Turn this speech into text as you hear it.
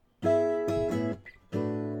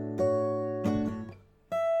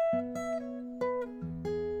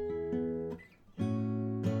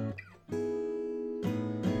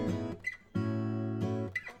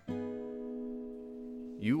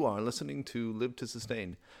You are listening to Live to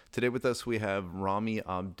Sustain. Today with us we have Rami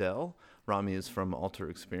Abdel. Rami is from Alter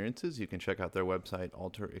Experiences. You can check out their website,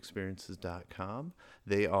 alterexperiences.com.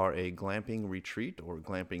 They are a glamping retreat or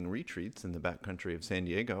glamping retreats in the backcountry of San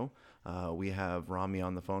Diego. We have Rami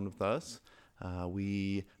on the phone with us.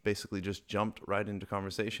 We basically just jumped right into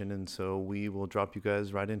conversation, and so we will drop you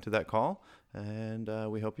guys right into that call, and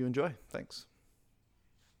we hope you enjoy. Thanks.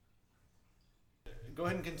 Go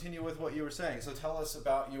ahead and continue with what you were saying. So tell us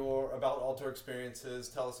about Alter Experiences.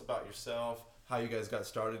 Tell us about yourself, how you guys got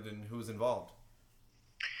started, and who's involved.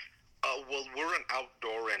 Well, we're an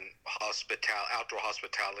outdoor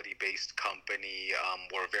hospitality-based company.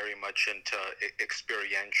 We're very much into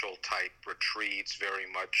experiential type retreats, very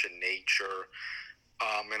much in nature.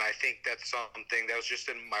 And I think that's something that was just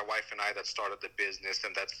in my wife and I that started the business,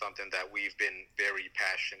 and that's something that we've been very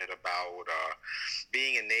passionate about.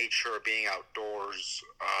 Being in nature, being outdoors,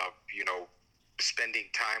 spending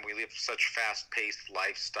time. We live such fast-paced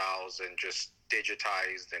lifestyles and just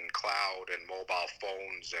digitized and cloud and mobile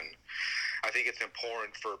phones, and I think it's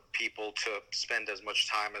important for people to spend as much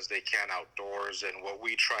time as they can outdoors, and what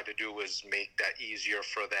we try to do is make that easier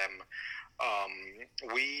for them.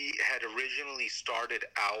 We had originally started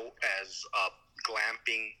out as a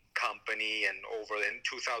glamping company, and over in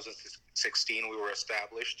 2016 we were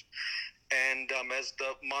established. And as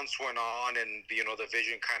the months went on and the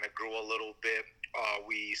vision kind of grew a little bit,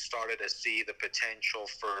 we started to see the potential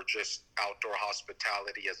for just outdoor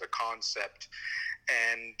hospitality as a concept.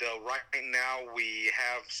 And right now we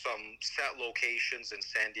have some set locations in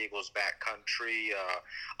San Diego's backcountry,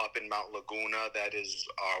 up in Mount Laguna. That is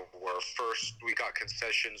where first we got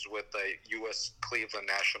concessions with the U.S. Cleveland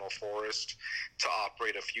National Forest to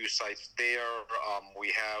operate a few sites there.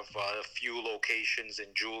 We have a few locations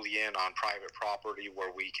in Julian on private property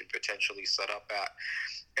where we can potentially set up at.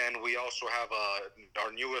 And we also have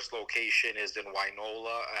our newest location is in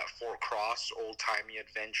Wainola at Fort Cross, Old Timey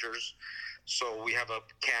Adventures. So we have a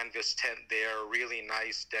canvas tent there, really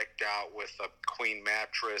nice, decked out with a queen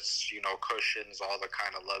mattress, cushions, all the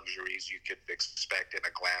kind of luxuries you could expect in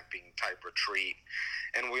a glamping type retreat.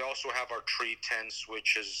 And we also have our tree tents,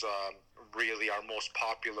 which is really our most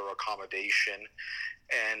popular accommodation.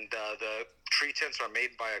 And the tree tents are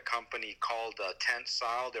made by a company called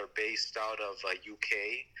Tentsile. They're based out of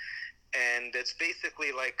UK. And it's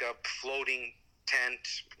basically like a floating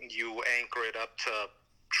tent. You anchor it up to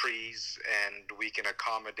trees, and we can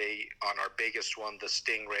accommodate, on our biggest one, the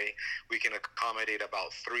Stingray, we can accommodate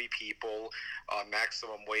about 3 people,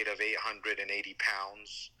 maximum weight of 880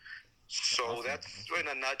 pounds. So awesome. That's in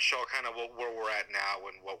a nutshell kind of where we're at now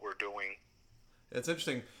and what we're doing. It's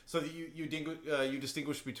interesting. So you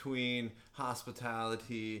distinguish between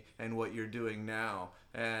hospitality and what you're doing now.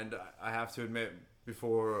 And I have to admit,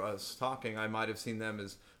 before us talking, I might have seen them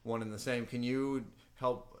as one and the same. Can you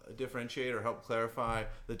help differentiate or help clarify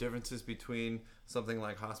the differences between something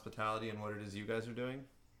like hospitality and what it is you guys are doing?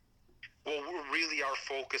 Well, really our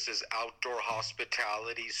focus is outdoor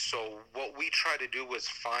hospitality. So what we try to do is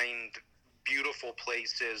find beautiful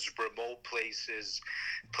places, remote places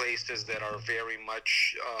that are very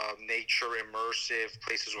much nature immersive,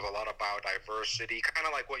 places with a lot of biodiversity, kind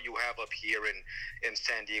of like what you have up here in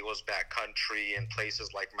San Diego's backcountry, and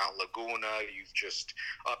places like Mount Laguna. You've just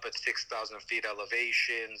up at 6,000 feet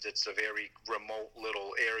elevations. It's a very remote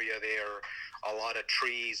little area there. A lot of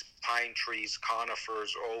trees, pine trees,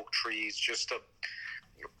 conifers, oak trees, just a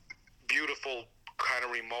beautiful kind of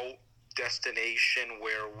remote destination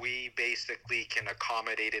where we basically can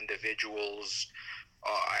accommodate individuals.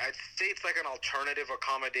 I'd say it's like an alternative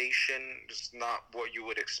accommodation. It's not what you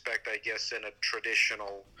would expect, I guess, in a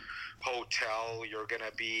traditional hotel. You're going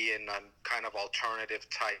to be in a kind of alternative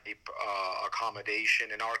type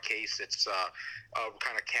accommodation. In our case, it's a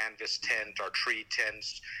kind of canvas tent or tree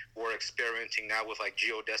tents. We're experimenting now with like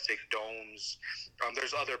geodesic domes.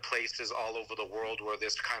 There's other places all over the world where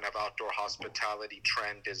this kind of outdoor hospitality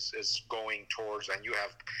trend is going towards, and you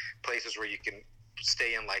have places where you can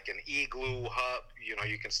stay in like an igloo hut, you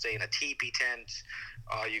can stay in a teepee tent,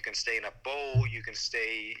 you can stay in a boat, you can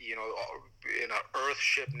stay, in an earth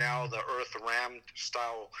ship now. The earth ram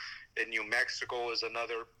style in New Mexico is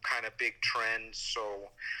another kind of big trend.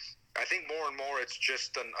 So I think more and more it's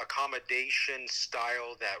just an accommodation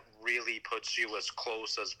style that really puts you as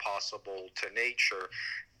close as possible to nature.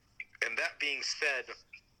 And that being said,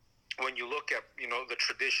 when you look at, the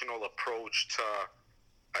traditional approach to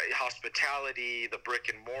hospitality, the brick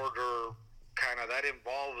and mortar that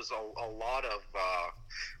involves a lot of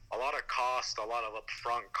cost, a lot of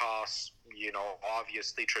upfront costs.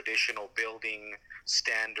 Obviously traditional building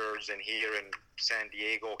standards, and here in San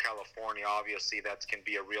Diego, California, obviously that can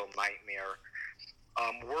be a real nightmare.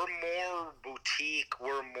 We're more boutique.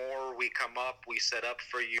 We come up, we set up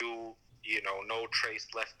for you. No trace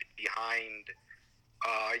left behind.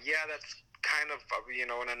 Yeah, that's kind of, in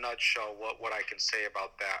a nutshell, what I can say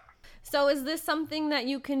about that. So is this something that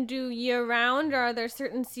you can do year round, or are there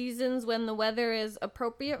certain seasons when the weather is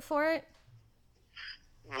appropriate for it?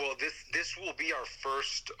 Well, this will be our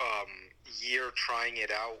first year trying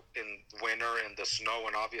it out in winter in the snow,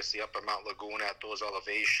 and obviously up at Mount Laguna at those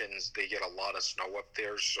elevations, they get a lot of snow up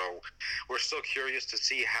there. So we're still curious to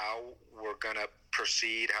see how we're gonna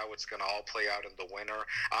proceed, how it's gonna all play out in the winter.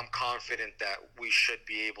 I'm confident that we should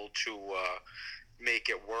be able to make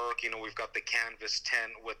it work. We've got the canvas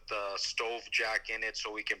tent with the stove jack in it,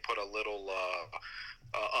 so we can put a little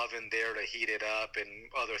oven there to heat it up and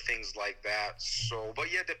other things like that. So,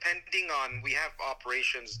 but yeah, we have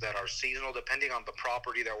operations that are seasonal, depending on the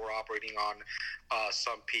property that we're operating on.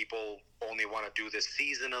 Some people only want to do this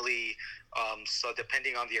seasonally. So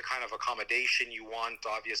depending on the kind of accommodation you want,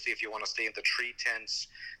 obviously, if you want to stay in the tree tents,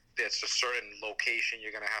 it's a certain location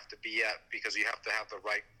you're going to have to be at, because you have to have the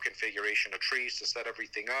right configuration of trees to set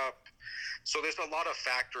everything up. So there's a lot of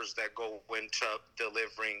factors that go into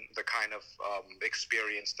delivering the kind of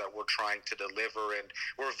experience that we're trying to deliver. And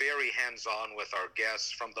we're very hands-on with our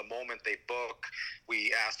guests. From the moment they book,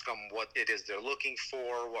 we ask them what it is they're looking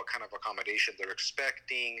for, what kind of accommodation they're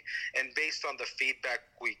expecting. And based on the feedback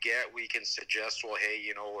we get, we can suggest, well, hey,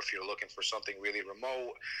 if you're looking for something really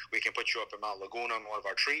remote, we can put you up in Mount Laguna on one of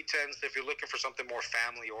our tree tents. If you're looking for something more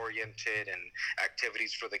family-oriented and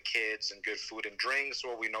activities for the kids and good food and drinks,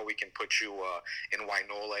 well, we know we can put you in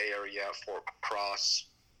Wainola area, Fort Cross.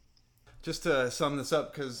 Just to sum this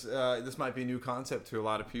up, because this might be a new concept to a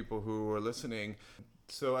lot of people who are listening.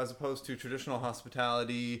 So as opposed to traditional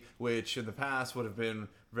hospitality, which in the past would have been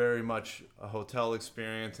very much a hotel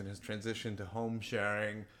experience and has transitioned to home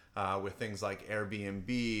sharing with things like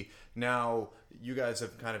Airbnb, now you guys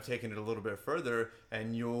have kind of taken it a little bit further,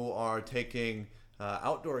 and you are taking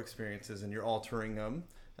outdoor experiences and you're altering them.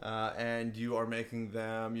 And you are making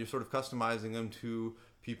them, you're sort of customizing them to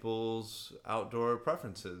people's outdoor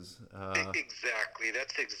preferences. Exactly.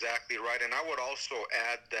 That's exactly right. And I would also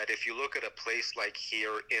add that if you look at a place like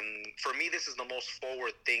here, for me, this is the most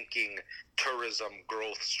forward-thinking tourism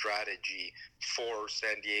growth strategy for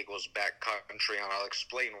San Diego's backcountry, and I'll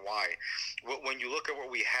explain why. When you look at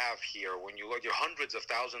what we have here, when you look at hundreds of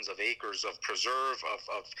thousands of acres of preserve,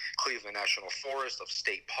 of Cleveland National Forest, of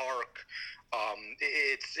State Park,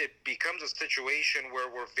 it becomes a situation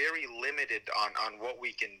where we're very limited on what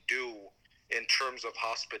we can do in terms of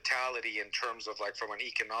hospitality, in terms of from an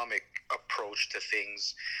economic approach to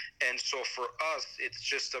things. And so for us, it's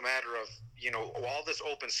just a matter of, all this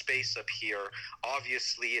open space up here,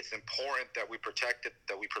 obviously it's important that we protect it,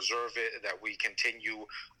 that we preserve it, that we continue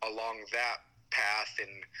along that path. And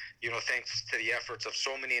thanks to the efforts of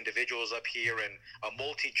so many individuals up here and a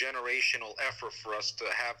multi-generational effort for us to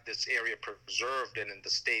have this area preserved and in the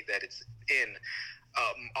state that it's in,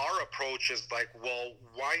 our approach is well,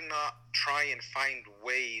 why not try and find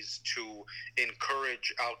ways to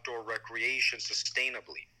encourage outdoor recreation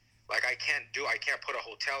sustainably? I can't put a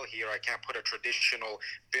hotel here. I can't put a traditional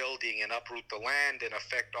building and uproot the land and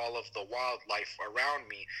affect all of the wildlife around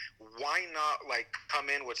me. Why not come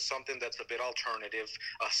in with something that's a bit alternative,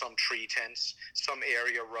 some tree tents, some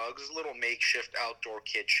area rugs, a little makeshift outdoor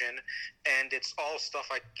kitchen, and it's all stuff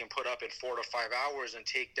I can put up in 4 to 5 hours and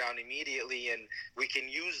take down immediately, and we can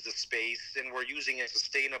use the space, and we're using it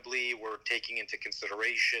sustainably. We're taking into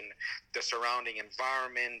consideration the surrounding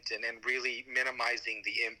environment and really minimizing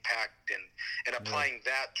the impact and applying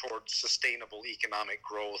that towards sustainable economic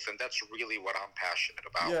growth. And that's really what I'm passionate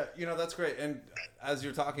about. Yeah, that's great. And as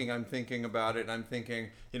you're talking, I'm thinking about it, and I'm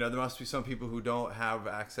thinking, there must be some people who don't have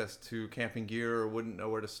access to camping gear or wouldn't know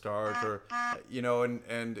where to start, or,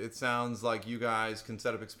 and it sounds like you guys can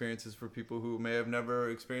set up experiences for people who may have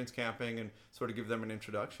never experienced camping and sort of give them an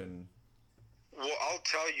introduction. Well, I'll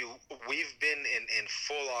tell you, we've been in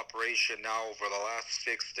full operation now over the last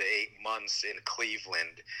 6 to 8 months in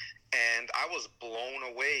Cleveland. And I was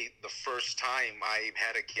blown away the first time I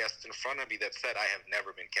had a guest in front of me that said, I have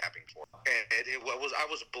never been camping before. And I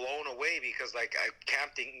was blown away because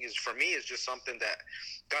camping for me is just something that,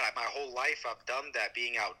 God, my whole life I've done that,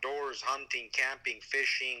 being outdoors, hunting, camping,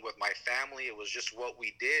 fishing with my family. It was just what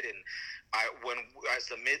we did. And As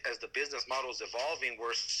the business model is evolving,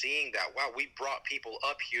 we're seeing that, wow, we brought people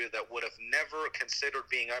up here that would have never considered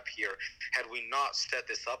being up here had we not set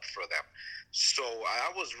this up for them. So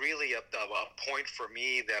that was really a point for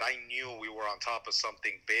me that I knew we were on top of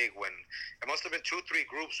something big, when it must have been 2-3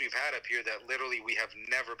 groups we've had up here that literally we have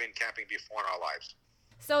never been camping before in our lives.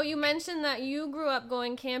 So you mentioned that you grew up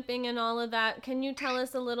going camping and all of that. Can you tell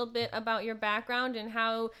us a little bit about your background and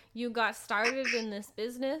how you got started in this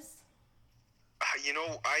business?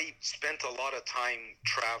 I spent a lot of time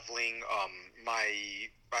traveling.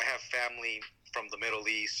 I have family from the Middle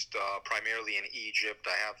East, primarily in Egypt.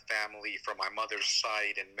 I have family from my mother's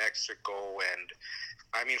side in Mexico, and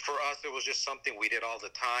I mean, for us, it was just something we did all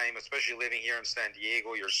the time. Especially living here in San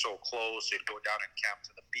Diego, you're so close. You'd go down and camp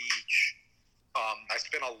to the beach. I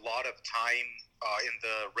spent a lot of time in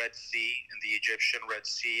the Red Sea, in the Egyptian Red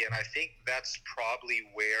Sea, and I think that's probably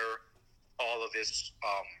where all of this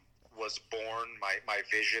was born. My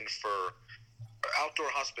vision for outdoor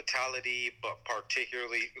hospitality, but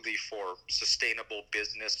particularly for sustainable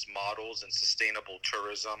business models and sustainable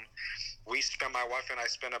tourism. My wife and I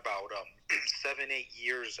spent about 7-8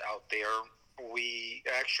 years out there. We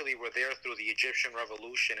actually were there through the Egyptian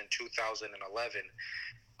Revolution in 2011.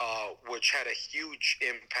 Which had a huge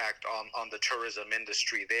impact on the tourism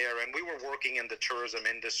industry there. And we were working in the tourism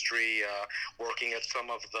industry, working at some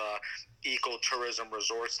of the ecotourism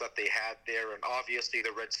resorts that they had there. And obviously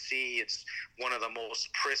the Red Sea, it's one of the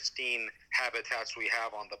most pristine habitats we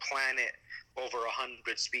have on the planet. Over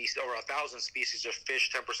 100 species, or 1,000 species of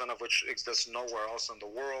fish, 10% of which exists nowhere else in the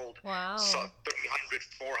world. Wow. So 300,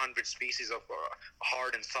 400 species of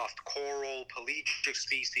hard and soft coral, pelagic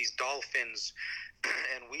species, dolphins.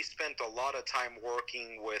 And we spent a lot of time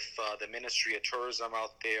working with the Ministry of Tourism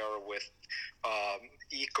out there, with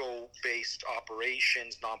eco-based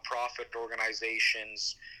operations, nonprofit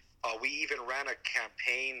organizations. We even ran a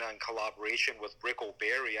campaign in collaboration with Rick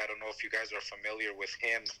O'Barry. I don't know if you guys are familiar with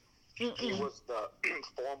him. He was the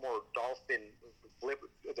former dolphin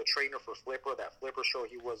the trainer for Flipper, that Flipper show.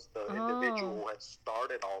 He was the individual who had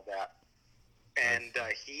started all that. And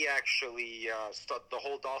he actually the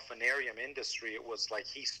whole dolphinarium industry, it was like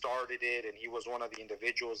he started it, and he was one of the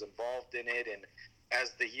individuals involved in it. And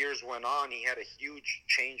as the years went on, he had a huge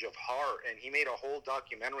change of heart, and he made a whole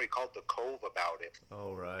documentary called The Cove about it.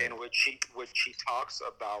 Oh, right. In which he talks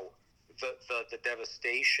about the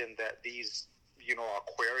devastation that these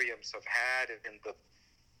aquariums have had, and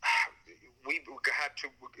we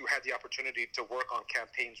had the opportunity to work on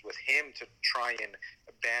campaigns with him to try and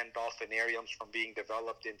ban dolphinariums from being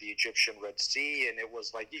developed in the Egyptian Red Sea. And it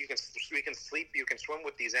was like, you can swim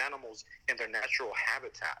with these animals in their natural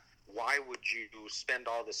habitat. Why would you spend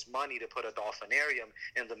all this money to put a dolphinarium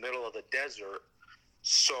in the middle of the desert?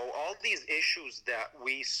 So all these issues that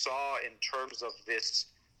we saw in terms of this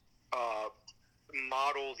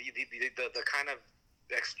model, the kind of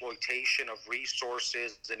exploitation of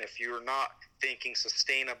resources, and if you're not thinking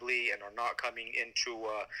sustainably and are not coming into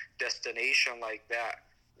a destination like that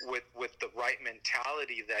with the right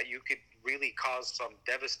mentality, that you could really cause some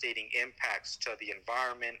devastating impacts to the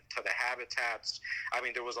environment, to the habitats. I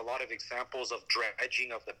mean, there was a lot of examples of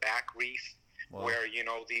dredging of the back reef. Wow. Where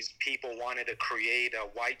these people wanted to create a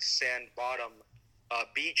white sand bottom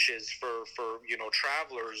beaches for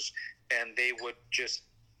travelers, and they would just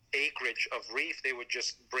acreage of reef they would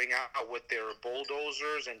just bring out with their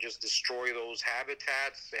bulldozers and just destroy those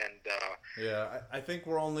habitats. And I think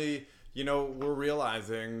we're only we're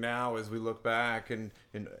realizing now, as we look back and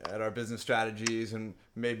at our business strategies, and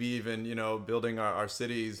maybe even building our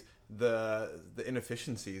cities, the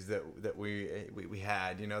inefficiencies that we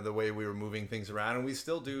had, the way we were moving things around, and we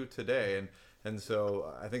still do today. And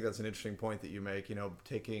so I think that's an interesting point that you make,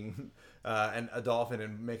 taking a dolphin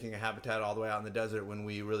and making a habitat all the way out in the desert, when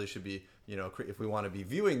we really should be, if we want to be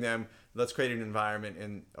viewing them, let's create an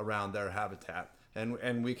environment around their habitat.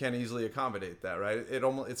 And we can easily accommodate that, right?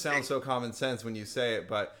 It sounds so common sense when you say it,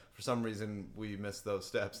 but for some reason we missed those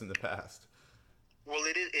steps in the past. Well,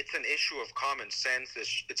 it's an issue of common sense.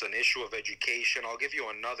 It's an issue of education. I'll give you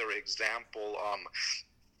another example.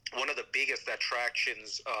 One of the biggest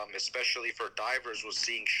attractions, especially for divers, was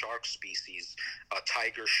seeing shark species,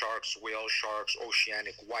 tiger sharks, whale sharks,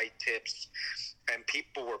 oceanic white tips. And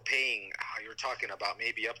people were paying, you're talking about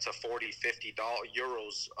maybe up to 40, 50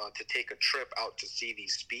 euros to take a trip out to see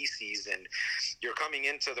these species. And you're coming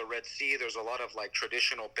into the Red Sea. There's a lot of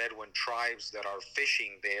traditional Bedouin tribes that are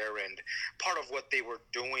fishing there. And part of what they were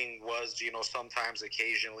doing was, sometimes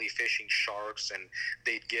occasionally fishing sharks, and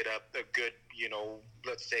they'd get a good,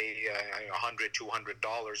 let's say $100,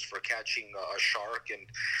 $200 for catching a shark. And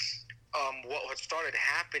what started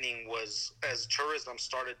happening was, as tourism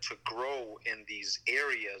started to grow in these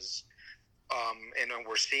areas, and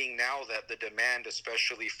we're seeing now that the demand,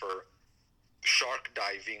 especially for shark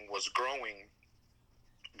diving, was growing.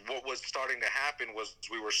 What was starting to happen was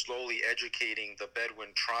we were slowly educating the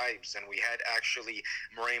Bedouin tribes, and we had actually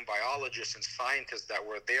marine biologists and scientists that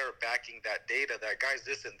were there backing that data that, guys,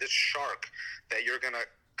 listen, this shark that you're going to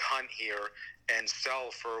hunt here and sell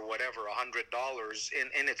for whatever, $100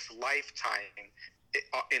 in its lifetime,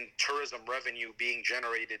 in tourism revenue being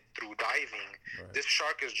generated through diving, right, this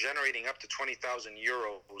shark is generating up to 20,000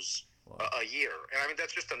 euros a year. And I mean,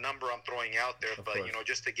 that's just a number I'm throwing out there, but, you know,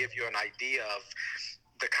 just to give you an idea of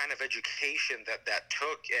the kind of education that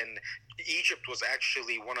took. And Egypt was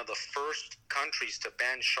actually one of the first countries to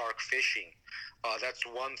ban shark fishing. That's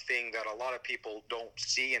one thing that a lot of people don't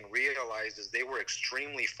see and realize, is they were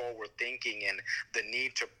extremely forward thinking in the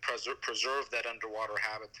need to preserve that underwater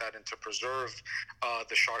habitat and to preserve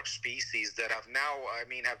the shark species that have now,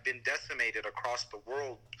 have been decimated across the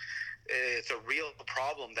world. It's a real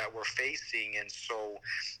problem that we're facing, and so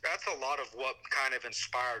that's a lot of what kind of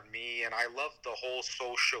inspired me. And I love the whole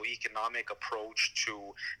socio-economic approach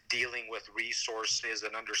to dealing with resources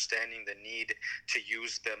and understanding the need to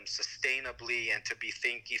use them sustainably, and to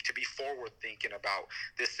be forward thinking about,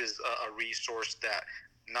 this is a resource that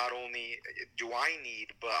not only do I need,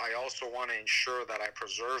 but I also want to ensure that I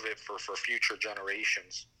preserve it for future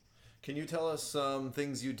generations. Can you tell us some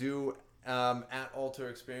things you do at Alter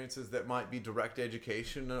Experiences that might be direct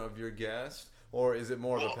education of your guest, or is it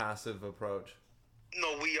more of a passive approach?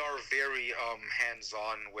 No, we are very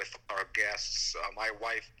hands-on with our guests. My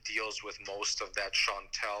wife deals with most of that,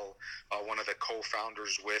 Chantel, one of the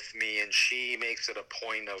co-founders with me, and she makes it a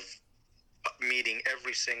point of meeting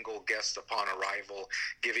every single guest upon arrival,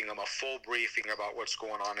 giving them a full briefing about what's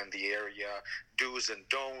going on in the area, do's and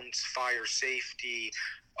don'ts, fire safety,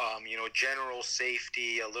 general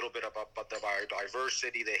safety, a little bit about the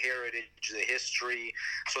biodiversity, the heritage, the history.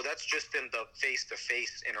 So that's just in the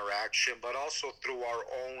face-to-face interaction, but also through our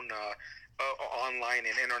own online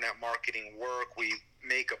and internet marketing work. We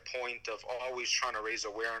make a point of always trying to raise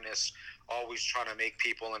awareness, always trying to make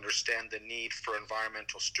people understand the need for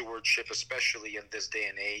environmental stewardship, especially in this day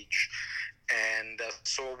and age. And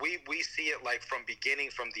so we see it like from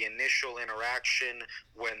the initial interaction,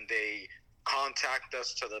 when they contact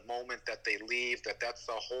us, to the moment that they leave, that's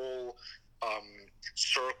the whole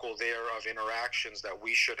circle there of interactions that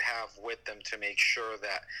we should have with them to make sure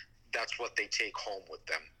that that's what they take home with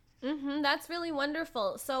them. Mm-hmm, that's really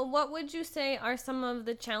wonderful. So what would you say are some of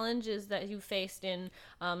the challenges that you faced in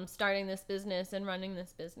starting this business and running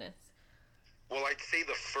this business? Well, I'd say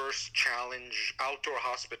the first challenge, outdoor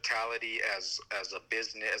hospitality as a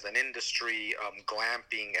business, as an industry,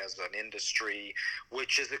 glamping as an industry,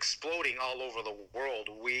 which is exploding all over the world.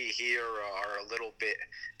 We here are a little bit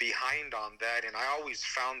behind on that, and I always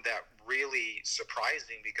found that really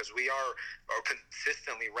surprising, because we are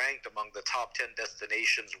consistently ranked among the top 10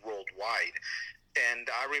 destinations worldwide. And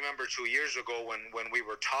I remember 2 years ago when we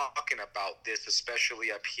were talking about this, especially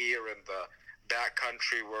up here in the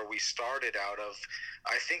backcountry where we started out of,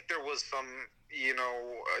 I think there was some,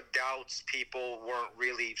 doubts. People weren't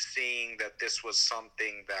really seeing that this was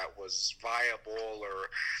something that was viable, or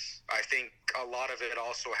I think a lot of it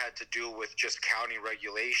also had to do with just county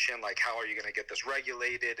regulation, like how are you going to get this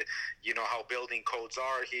regulated, how building codes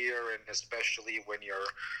are here, and especially when you're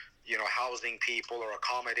housing people or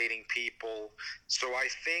accommodating people. So I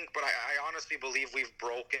think, but I honestly believe we've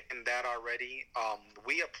broken that already.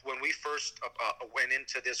 When we first went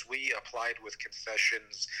into this, we applied with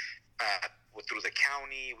concessions through the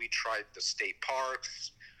county. We tried the state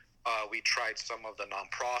parks. We tried some of the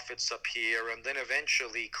nonprofits up here, and then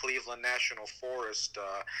eventually Cleveland National Forest,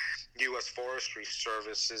 U.S. Forestry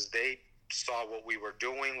Services, they saw what we were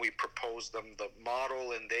doing. We proposed them the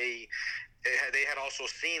model, and they had also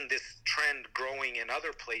seen this trend growing in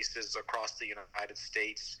other places across the United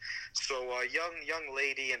States. So a young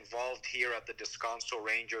lady involved here at the Descanso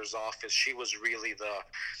Rangers office, she was really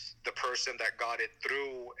the person that got it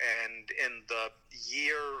through. And in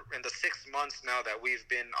the 6 months now that we've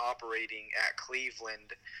been operating at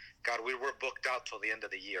Cleveland, God, we were booked out till the end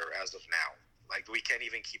of the year as of now. Like, we can't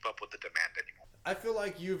even keep up with the demand anymore. I feel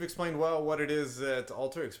like you've explained well what it is that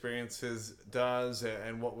Alter Experiences does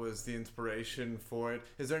and what was the inspiration for it.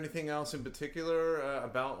 Is there anything else in particular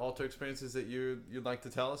about Alter Experiences that you'd like to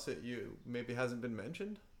tell us that you maybe hasn't been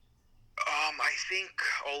mentioned? I think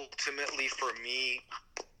ultimately for me,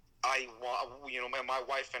 my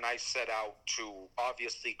wife and I set out to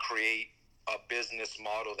obviously create a business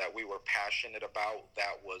model that we were passionate about,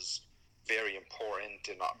 that was very important.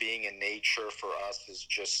 And being in nature for us is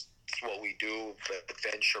just what we do,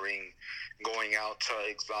 adventuring, going out to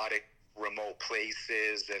exotic, remote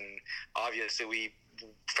places. And obviously we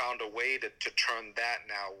found a way to turn that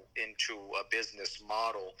now into a business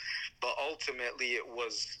model. But ultimately it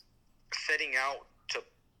was setting out to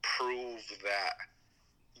prove that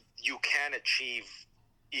you can achieve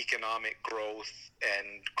economic growth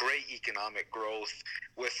and great economic growth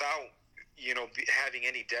without having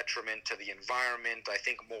any detriment to the environment. I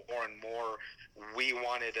think more and more we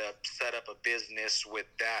wanted to set up a business with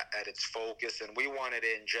that at its focus, and we wanted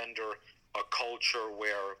to engender a culture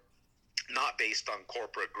where, not based on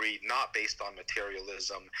corporate greed, not based on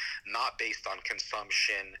materialism, not based on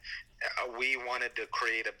consumption, we wanted to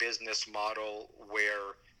create a business model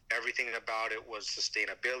where everything about it was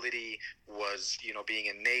sustainability, was, being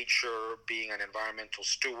in nature, being an environmental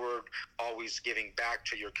steward, always giving back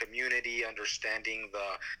to your community, understanding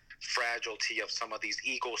the fragility of some of these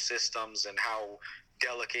ecosystems and how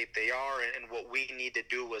delicate they are, and what we need to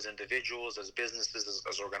do as individuals, as businesses,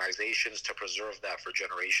 as organizations, to preserve that for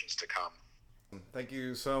generations to come. Thank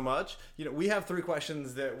you so much. We have 3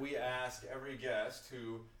 questions that we ask every guest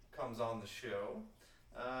who comes on the show.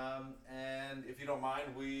 And if you don't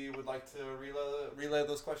mind, we would like to relay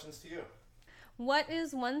those questions to you. What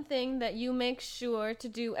is one thing that you make sure to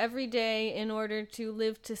do every day in order to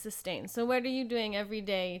live to sustain? So what are you doing every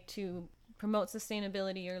day to promote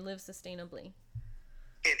sustainability or live sustainably?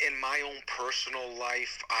 In my own personal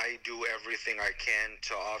life, I do everything I can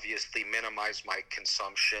to obviously minimize my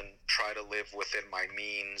consumption, try to live within my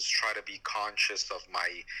means, try to be conscious of my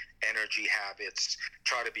energy habits,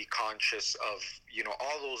 try to be conscious of,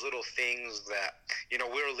 all those little things that,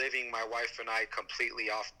 we're living, my wife and I,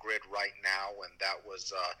 completely off grid right now, and that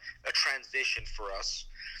was a transition for us.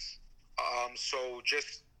 So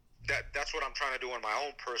just that's what I'm trying to do in my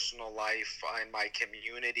own personal life. In my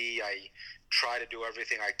community, I try to do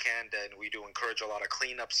everything I can, and we do encourage a lot of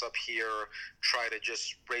cleanups up here, try to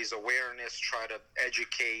just raise awareness, try to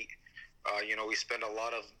educate. We spend a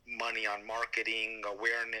lot of money on marketing,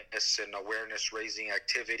 awareness, and awareness-raising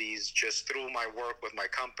activities just through my work with my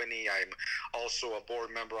company. I'm also a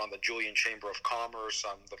board member on the Julian Chamber of Commerce.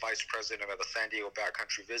 I'm the vice president of the San Diego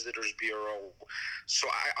Backcountry Visitors Bureau. So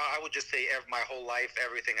I would just say my whole life,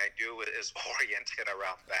 everything I do is oriented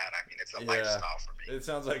around that. I mean, it's a lifestyle for me. It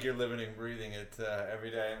sounds like you're living and breathing it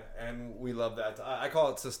every day, and we love that. I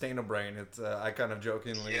call it Sustainable Brain. It's I kind of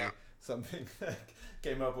jokingly something that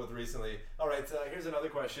came up with recently. All right, here's another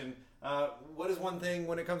question. What is one thing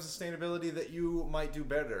when it comes to sustainability that you might do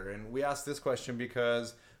better? And we ask this question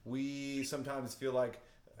because we sometimes feel like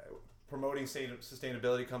promoting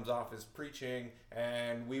sustainability comes off as preaching,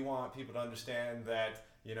 and we want people to understand that,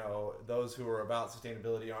 those who are about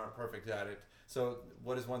sustainability aren't perfect at it. So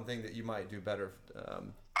what is one thing that you might do better?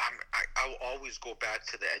 I'll always go back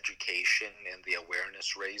to the education and the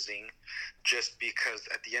awareness raising, just because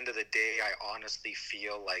at the end of the day, I honestly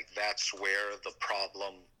feel like that's where the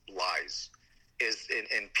problem lies, is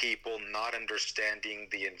in people not understanding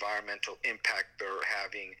the environmental impact they're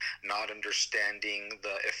having, not understanding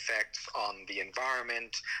the effects on the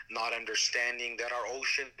environment, not understanding that our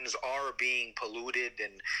oceans are being polluted.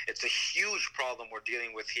 And it's a huge problem we're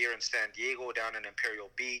dealing with here in San Diego, down in Imperial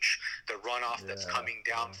Beach, the runoff that's coming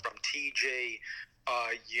down from TJ.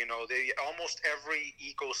 Almost every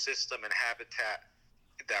ecosystem and habitat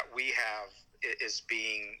that we have is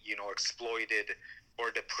being, exploited or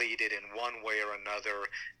depleted in one way or another.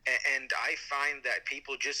 And I find that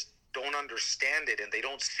people just don't understand it, and they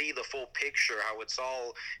don't see the full picture, how it's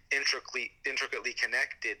all intricately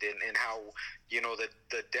connected, and how,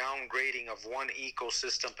 the downgrading of one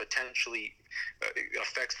ecosystem potentially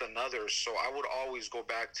affects another. So I would always go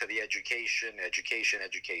back to the education.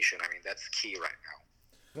 I mean, that's key right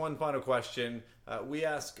now. One final question. We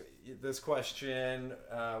ask this question,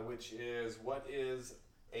 which is, what is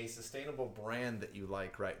a sustainable brand that you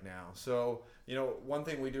like right now? So, one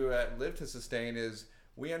thing we do at Live to Sustain is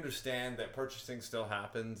we understand that purchasing still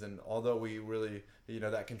happens, and although we really,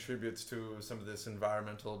 that contributes to some of this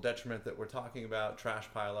environmental detriment that we're talking about, trash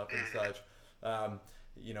pile up and such,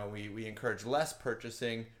 we encourage less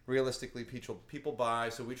purchasing. Realistically, people buy,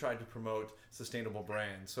 so we try to promote sustainable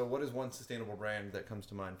brands. So what is one sustainable brand that comes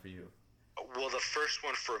to mind for you? Well, the first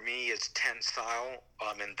one for me is Tensile,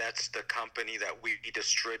 and that's the company that we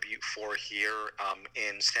distribute for here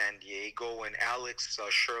in San Diego. And Alex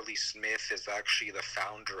Shirley Smith is actually the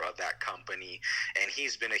founder of that company, and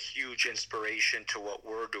he's been a huge inspiration to what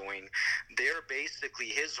we're doing. They're basically,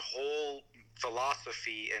 his whole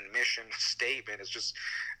philosophy and mission statement is just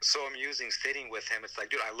so amusing sitting with him. It's like,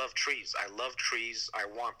 dude, I love trees. I love trees. I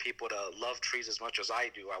want people to love trees as much as I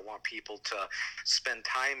do. I want people to spend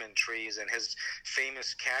time in trees. And his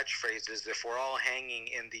famous catchphrase is, if we're all hanging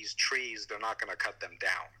in these trees, they're not going to cut them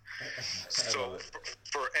down. So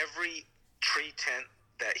for every tree tent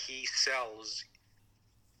that he sells,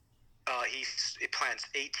 he plants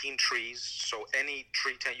 18 trees. So any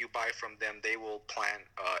tree tent you buy from them, they will plant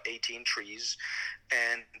 18 trees.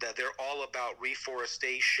 And they're all about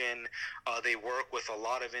reforestation. They work with a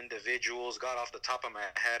lot of individuals. God, off the top of my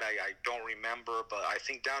head, I don't remember, but I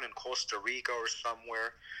think down in Costa Rica or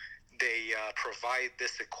somewhere, they provide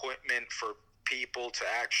this equipment for people to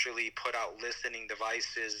actually put out listening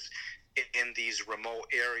devices in these remote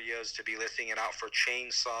areas, to be listening it out for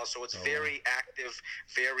chainsaws. So it's very active,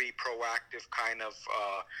 very proactive kind of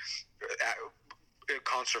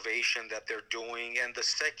conservation that they're doing. And the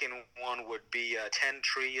second one would be 10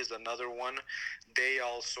 Tree is another one. They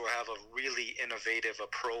also have a really innovative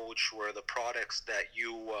approach where the products that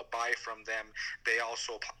you buy from them, they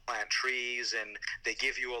also plant trees, and they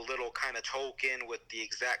give you a little kind of token with the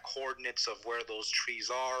exact coordinates of where those trees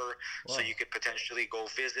are. Wow. So you could potentially go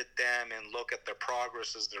visit them and look at their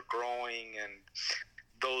progress as they're growing. And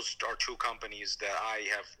those are two companies that I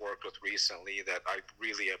have worked with recently that I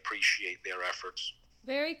really appreciate their efforts.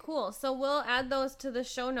 Very cool. So we'll add those to the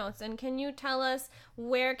show notes. And can you tell us,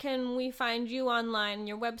 where can we find you online?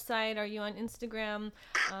 Your website? Are you on Instagram?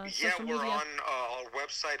 Yeah, we're on, our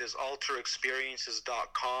website is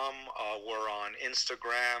alterexperiences.com. We're on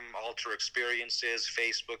Instagram, Alter Experiences,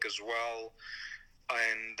 Facebook as well.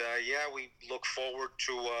 And yeah, we look forward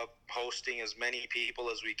to hosting as many people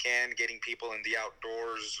as we can, getting people in the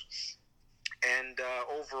outdoors, and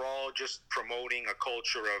overall just promoting a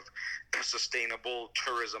culture of sustainable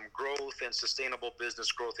tourism growth and sustainable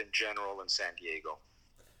business growth in general in San Diego.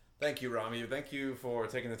 Thank you, Rami. Thank you for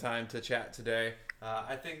taking the time to chat today.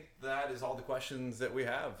 I think that is all the questions that we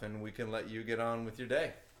have, and we can let you get on with your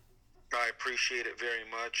day. I appreciate it very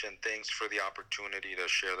much, and thanks for the opportunity to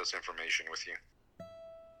share this information with you.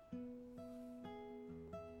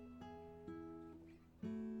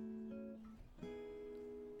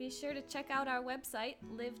 Be sure to check out our website,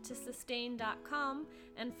 livetosustain.com,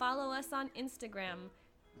 and follow us on Instagram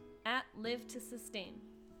 @live2sustain.